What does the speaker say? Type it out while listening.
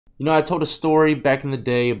You know, I told a story back in the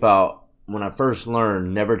day about when I first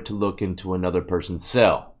learned never to look into another person's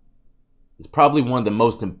cell. It's probably one of the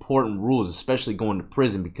most important rules, especially going to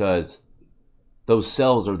prison, because those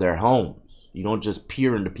cells are their homes. You don't just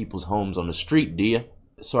peer into people's homes on the street, do you?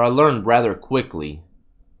 So I learned rather quickly,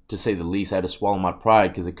 to say the least. I had to swallow my pride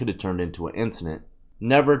because it could have turned into an incident.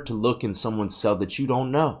 Never to look in someone's cell that you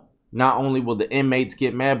don't know. Not only will the inmates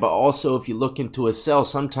get mad, but also if you look into a cell,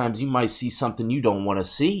 sometimes you might see something you don't want to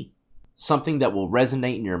see. Something that will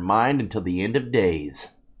resonate in your mind until the end of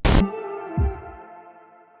days.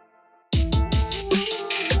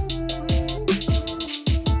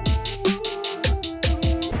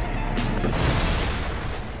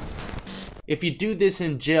 If you do this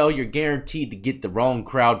in jail, you're guaranteed to get the wrong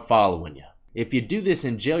crowd following you. If you do this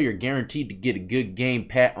in jail, you're guaranteed to get a good game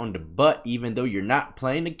pat on the butt even though you're not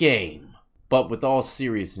playing a game. But with all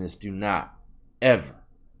seriousness, do not ever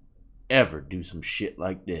do some shit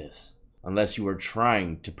like this. Unless you are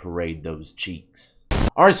trying to parade those cheeks.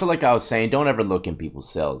 Alright, so like I was saying, don't ever look in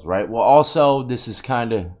people's cells, right? Well, also, this is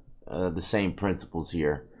kind of the same principles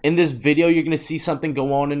here. In this video, you're going to see something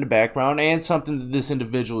go on in the background and something that this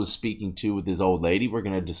individual is speaking to with this old lady we're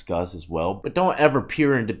going to discuss as well. But don't ever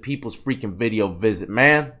peer into people's freaking video visit,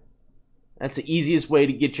 man. That's the easiest way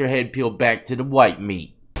to get your head peeled back to the white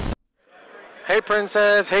meat. Hey,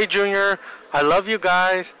 Princess. Hey, Junior. I love you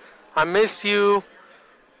guys. I miss you.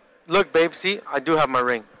 Look, babe, see, I do have my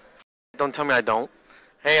ring. Don't tell me I don't.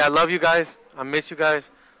 Hey, I love you guys. I miss you guys.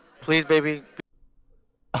 Please, baby.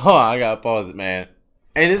 Oh, I gotta pause it, man.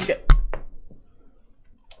 Hey, this guy...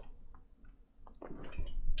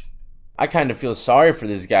 I kind of feel sorry for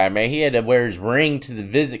this guy, man. He had to wear his ring to the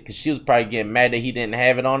visit because she was probably getting mad that he didn't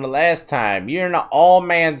have it on the last time. You're in an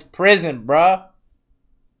all-man's prison, bruh.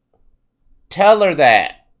 Tell her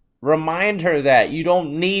that. Remind her that. You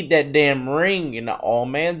don't need that damn ring in an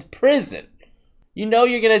all-man's prison. You know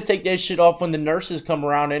you're going to take that shit off when the nurses come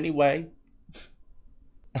around anyway.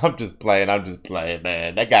 I'm just playing,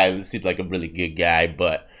 man. That guy seems like a really good guy,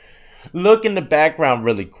 but look in the background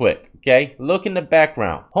really quick, okay? Look in the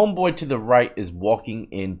background. Homeboy to the right is walking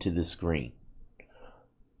into the screen.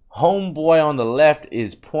 Homeboy on the left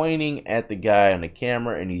is pointing at the guy on the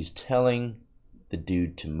camera, and he's telling the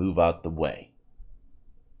dude to move out the way.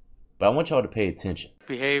 But I want y'all to pay attention.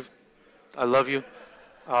 Behave. I love you.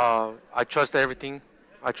 I trust everything.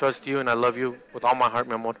 I trust you, and I love you with all my heart,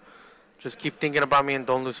 mi amor. Just keep thinking about me and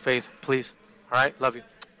don't lose faith, please. Alright? Love you.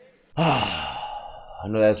 I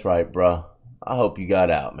know that's right, bro. I hope you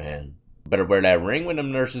got out, man. Better wear that ring when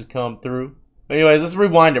them nurses come through. Anyways, let's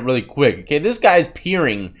rewind it really quick, okay? This guy's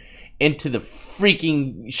peering into the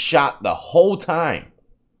freaking shot the whole time.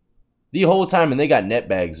 The whole time, and they got net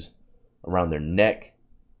bags around their neck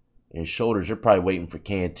and shoulders. They're probably waiting for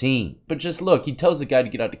canteen. But just look, he tells the guy to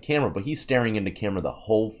get out the camera, but he's staring into camera the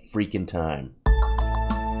whole freaking time.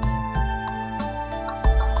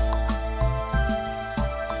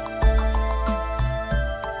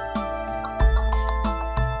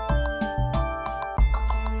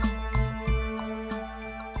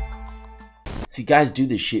 See, guys do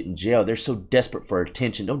this shit in jail. They're so desperate for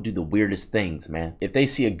attention. Don't do the weirdest things, man. If they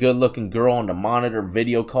see a good-looking girl on the monitor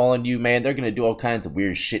video calling you, man, they're going to do all kinds of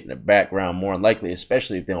weird shit in the background, more than likely,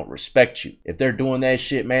 especially if they don't respect you. If they're doing that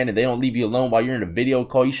shit, man, and they don't leave you alone while you're in a video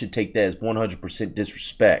call, you should take that as 100%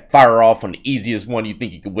 disrespect. Fire off on the easiest one you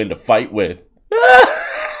think you could win the fight with.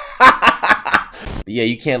 But yeah,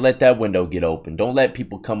 you can't let that window get open. Don't let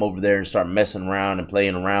people come over there and start messing around and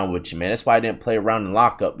playing around with you, man. That's why I didn't play around in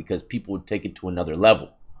lockup, because people would take it to another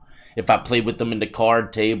level. If I played with them in the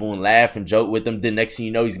card table and laugh and joke with them, then next thing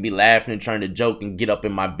you know, he's going to be laughing and trying to joke and get up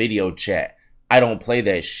in my video chat. I don't play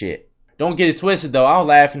that shit. Don't get it twisted, though. I'll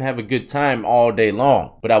laugh and have a good time all day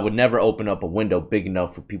long. But I would never open up a window big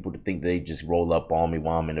enough for people to think they just roll up on me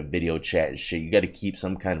while I'm in a video chat and shit. You got to keep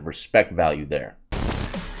some kind of respect value there.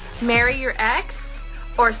 Marry your ex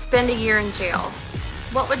or spend a year in jail?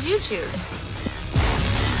 What would you choose?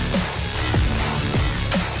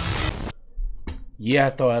 Yeah, I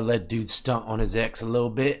thought I'd let dude stunt on his ex a little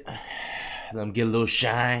bit. Let him get a little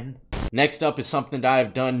shine. Next up is something that I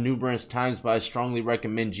have done numerous times, but I strongly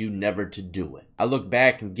recommend you never to do it. I look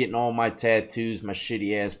back and getting all my tattoos, my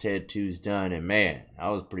shitty ass tattoos done, and man,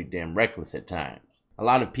 I was pretty damn reckless at times. A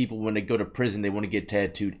lot of people, when they go to prison, they want to get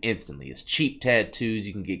tattooed instantly. It's cheap tattoos.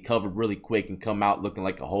 You can get covered really quick and come out looking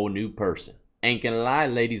like a whole new person. Ain't gonna lie,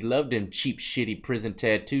 ladies love them cheap, shitty prison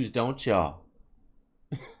tattoos, don't y'all?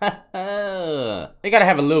 They gotta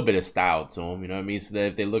have a little bit of style to them, you know what I mean? So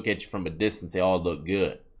that if they look at you from a distance, they all look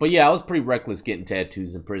good. But yeah, I was pretty reckless getting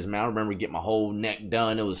tattoos in prison, man. I remember getting my whole neck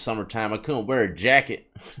done. It was summertime. I couldn't wear a jacket.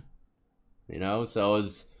 You know, so it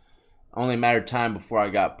was Only a matter of time before I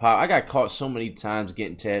got popped. I got caught so many times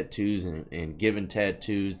getting tattoos and giving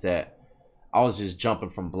tattoos that I was just jumping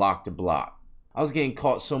from block to block. I was getting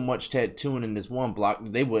caught so much tattooing in this one block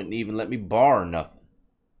that they wouldn't even let me borrow nothing.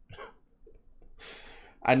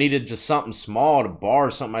 I needed just something small to borrow,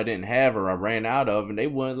 something I didn't have or I ran out of, and they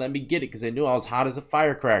wouldn't let me get it because they knew I was hot as a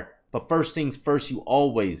firecracker. But first things first, you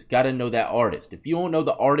always got to know that artist. If you don't know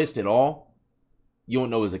the artist at all, you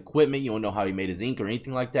don't know his equipment, you don't know how he made his ink or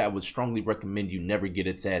anything like that, I would strongly recommend you never get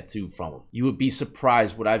a tattoo from him. You would be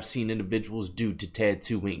surprised what I've seen individuals do to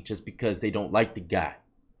tattoo ink just because they don't like the guy.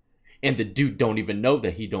 And the dude don't even know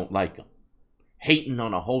that he don't like him. Hating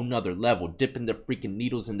on a whole nother level, dipping their freaking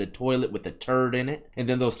needles in the toilet with a turd in it, and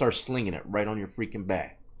then they'll start slinging it right on your freaking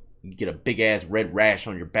back. You get a big ass red rash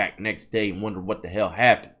on your back next day and wonder what the hell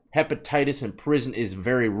happened. Hepatitis in prison is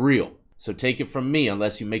very real. So take it from me,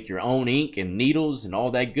 unless you make your own ink and needles and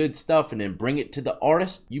all that good stuff and then bring it to the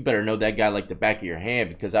artist, you better know that guy like the back of your hand,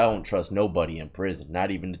 because I don't trust nobody in prison,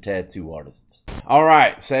 not even the tattoo artists.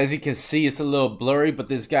 Alright, so as you can see, it's a little blurry, but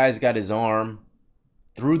this guy's got his arm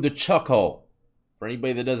through the chuck hole. For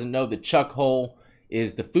anybody that doesn't know, the chuck hole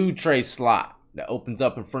is the food tray slot that opens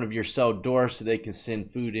up in front of your cell door so they can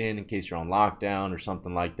send food in case you're on lockdown or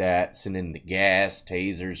something like that. Send in the gas,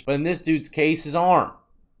 tasers. But in this dude's case, his arm.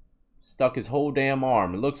 Stuck his whole damn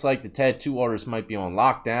arm. It looks like the tattoo artist might be on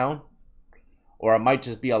lockdown, or it might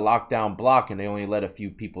just be a lockdown block and they only let a few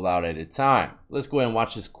people out at a time. Let's go ahead and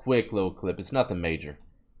watch this quick little clip. It's nothing major.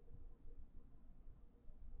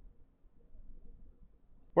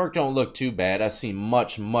 Work don't look too bad. I've seen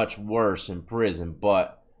much, much worse in prison,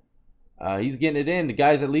 but he's getting it in. The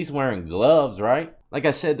guy's at least wearing gloves, right? Like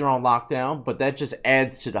I said, they're on lockdown, but that just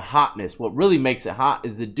adds to the hotness. What really makes it hot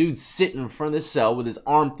is the dude sitting in front of the cell with his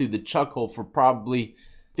arm through the chuck hole for probably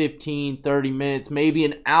 15, 30 minutes, maybe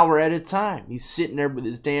an hour at a time. He's sitting there with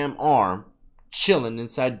his damn arm, chilling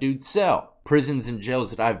inside dude's cell. Prisons and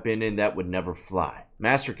jails that I've been in, that would never fly.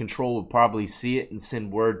 Master Control would probably see it and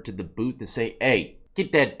send word to the booth to say, hey,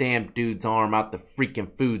 get that damn dude's arm out the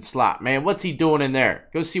freaking food slot, man. What's he doing in there?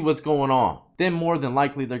 Go see what's going on. Then more than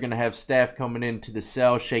likely they're going to have staff coming into the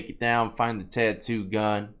cell, shake it down, find the tattoo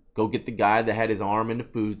gun, go get the guy that had his arm in the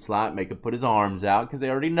food slot, make him put his arms out because they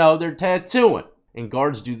already know they're tattooing. And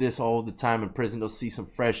guards do this all the time in prison. They'll see some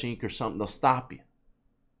fresh ink or something, they'll stop you.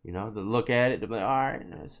 You know, they'll look at it, they'll be like, all right,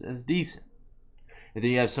 that's decent. And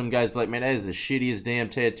then you have some guys be like, man, that is the shittiest damn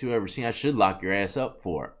tattoo I've ever seen. I should lock your ass up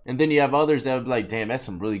for it. And then you have others that would be like, damn, that's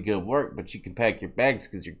some really good work, but you can pack your bags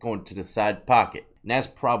because you're going to the side pocket. And that's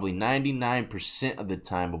probably 99% of the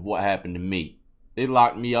time of what happened to me. They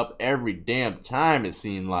locked me up every damn time, it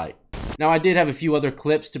seemed like. Now, I did have a few other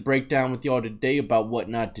clips to break down with y'all today about what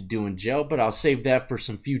not to do in jail, but I'll save that for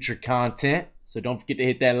some future content. So don't forget to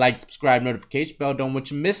hit that like, subscribe, notification bell. Don't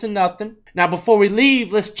want you missing nothing. Now, before we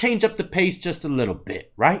leave, let's change up the pace just a little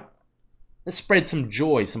bit, right? Let's spread some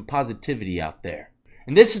joy, some positivity out there.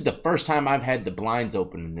 And this is the first time I've had the blinds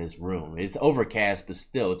open in this room. It's overcast, but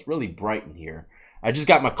still, it's really bright in here. I just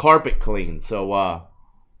got my carpet cleaned, so I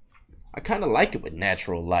kind of like it with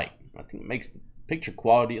natural light. I think it makes the picture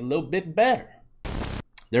quality a little bit better.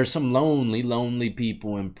 There's some lonely, lonely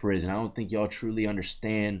people in prison. I don't think y'all truly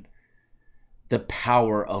understand the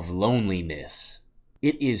power of loneliness.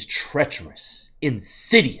 It is treacherous,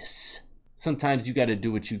 insidious. Sometimes you got to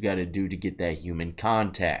do what you got to do to get that human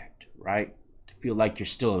contact, right? To feel like you're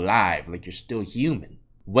still alive, like you're still human.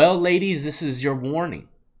 Well, ladies, this is your warning.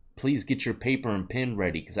 Please get your paper and pen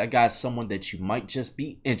ready, because I got someone that you might just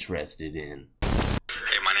be interested in.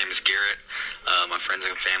 Hey, my name is Garrett. My friends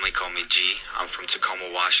and family call me G. I'm from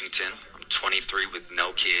Tacoma, Washington. I'm 23 with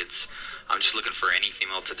no kids. I'm just looking for any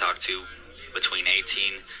female to talk to between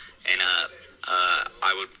 18 and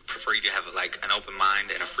I would prefer you to have like an open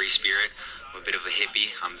mind and a free spirit. I'm a bit of a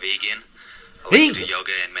hippie. I'm vegan. I like to do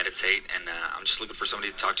yoga and meditate, and I'm just looking for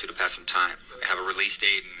somebody to talk to pass some time. I have a release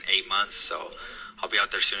date in 8 months, so I'll be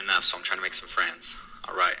out there soon enough, so I'm trying to make some friends.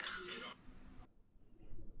 All right.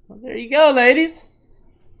 Well, there you go, ladies.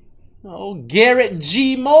 Oh, Garrett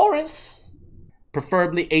G. Morris.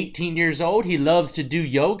 Preferably 18 years old. He loves to do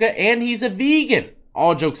yoga, and he's a vegan.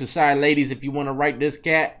 All jokes aside, ladies, if you want to write this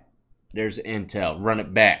cat, there's intel. Run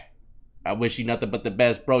it back. I wish you nothing but the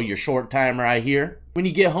best, bro. You're short time right here. When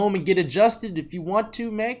you get home and get adjusted, if you want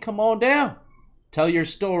to, man, come on down. Tell your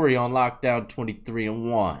story on Lockdown 23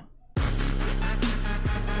 and 1.